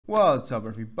What's up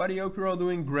everybody, hope you're all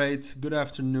doing great. Good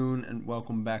afternoon and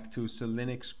welcome back to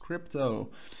Cilinix Crypto,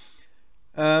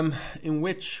 in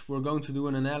which we're going to do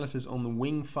an analysis on the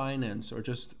Wing Finance, or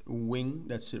just Wing.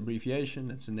 That's the abbreviation,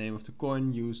 that's the name of the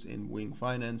coin used in Wing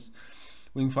Finance.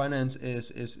 Wing Finance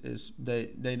is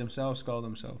they themselves call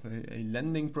themselves a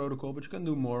lending protocol, but you can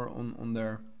do more on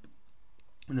their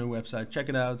website. Check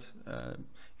it out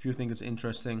if you think it's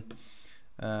interesting.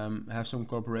 Have some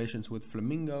cooperations with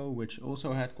Flamingo, which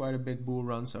also had quite a big bull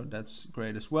run, so that's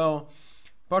great as well.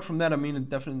 Apart from that, I mean, it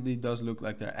definitely does look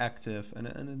like they're active, and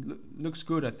it looks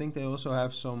good. I think they also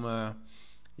have some,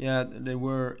 yeah, they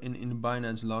were in the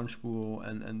Binance launch pool,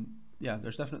 and yeah,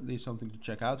 there's definitely something to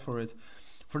check out for it.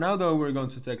 For now, though, we're going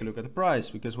to take a look at the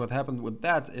price, because what happened with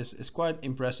that is quite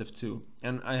impressive too.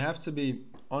 And I have to be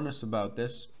honest about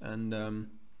this, and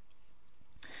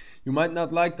you might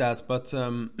not like that, but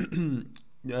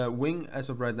Wing as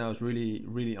of right now is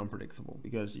really unpredictable,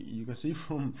 because you can see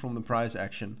from the price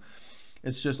action,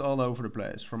 it's just all over the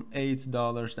place, from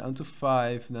 $8 down to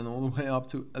 5, then all the way up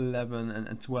to 11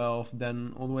 and 12,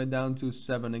 then all the way down to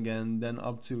 7 again, then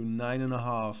up to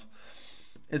 9.5.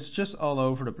 It's just all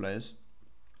over the place.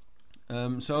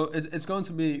 So it's going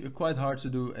to be quite hard to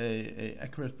do a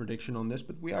accurate prediction on this,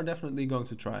 but we are definitely going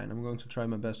to try, and I'm going to try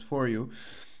my best for you.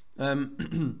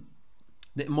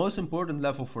 The most important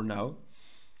level for now,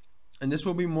 and this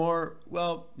will be more,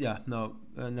 well, yeah, no,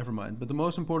 never mind. But the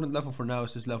most important level for now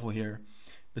is this level here,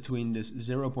 between this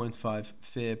 0.5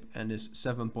 fib and this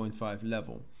 7.5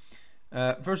 level.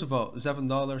 First of all,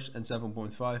 $7 and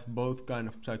 7.5, both kind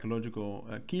of psychological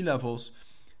key levels.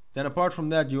 Then apart from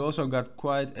that, you also got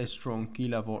quite a strong key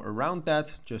level around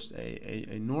that, just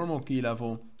a normal key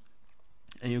level.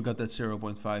 And you got that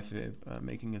 0.5 fib,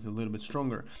 making it a little bit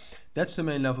stronger. That's the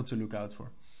main level to look out for.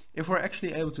 If we're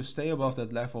actually able to stay above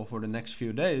that level for the next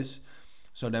few days,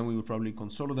 so then we would probably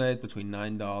consolidate between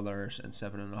 $9 and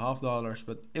 $7.5.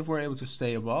 But if we're able to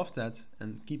stay above that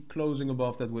and keep closing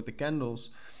above that with the candles,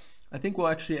 I think we'll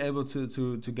actually able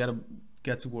to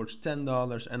get towards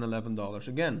 $10 and $11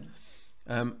 again.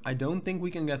 I don't think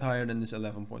we can get higher than this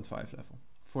 11.5 level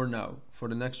for now. For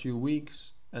the next few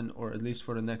weeks, or at least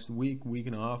for the next week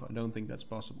and a half, I don't think that's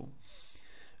possible.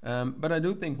 But I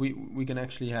do think we can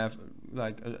actually have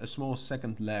like a small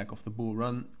second leg of the bull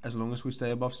run, as long as we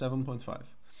stay above 7.5.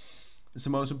 It's the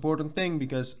most important thing,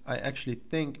 because I actually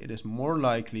think it is more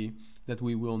likely that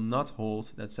we will not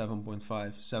hold that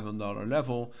 $7.5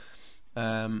 level,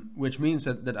 which means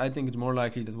that I think it's more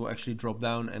likely that we'll actually drop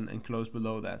down and close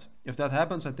below that. If that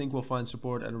happens, I think we'll find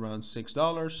support at around $6,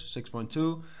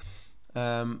 6.2.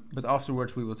 But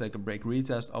afterwards we will take a break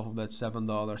retest off of that $7,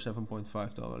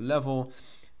 $7.5 level,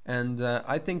 and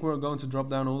I think we're going to drop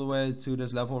down all the way to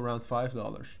this level around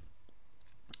 $5.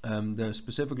 The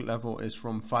specific level is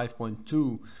from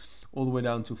 5.2 all the way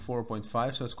down to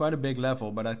 4.5, so it's quite a big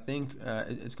level, but I think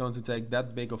it's going to take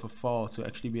that big of a fall to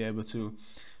actually be able to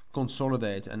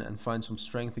consolidate and find some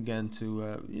strength again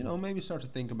to you know, maybe start to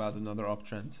think about another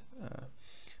uptrend.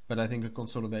 But I think a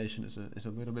consolidation is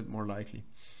a little bit more likely.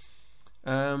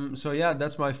 So yeah,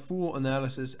 that's my full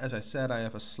analysis. As I said, I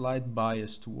have a slight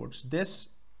bias towards this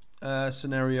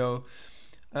scenario,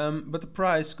 but the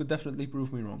price could definitely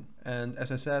prove me wrong. And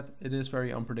as I said, it is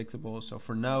very unpredictable. So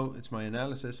for now, it's my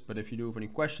analysis. But if you do have any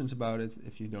questions about it,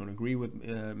 if you don't agree with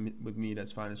me,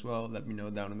 that's fine as well. Let me know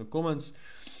down in the comments.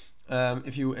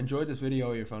 If you enjoyed this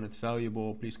video, you found it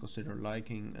valuable, please consider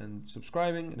liking and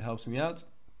subscribing. It helps me out.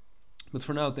 But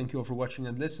for now, thank you all for watching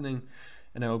and listening,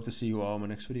 and I hope to see you all in my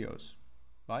next videos.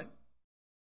 Bye.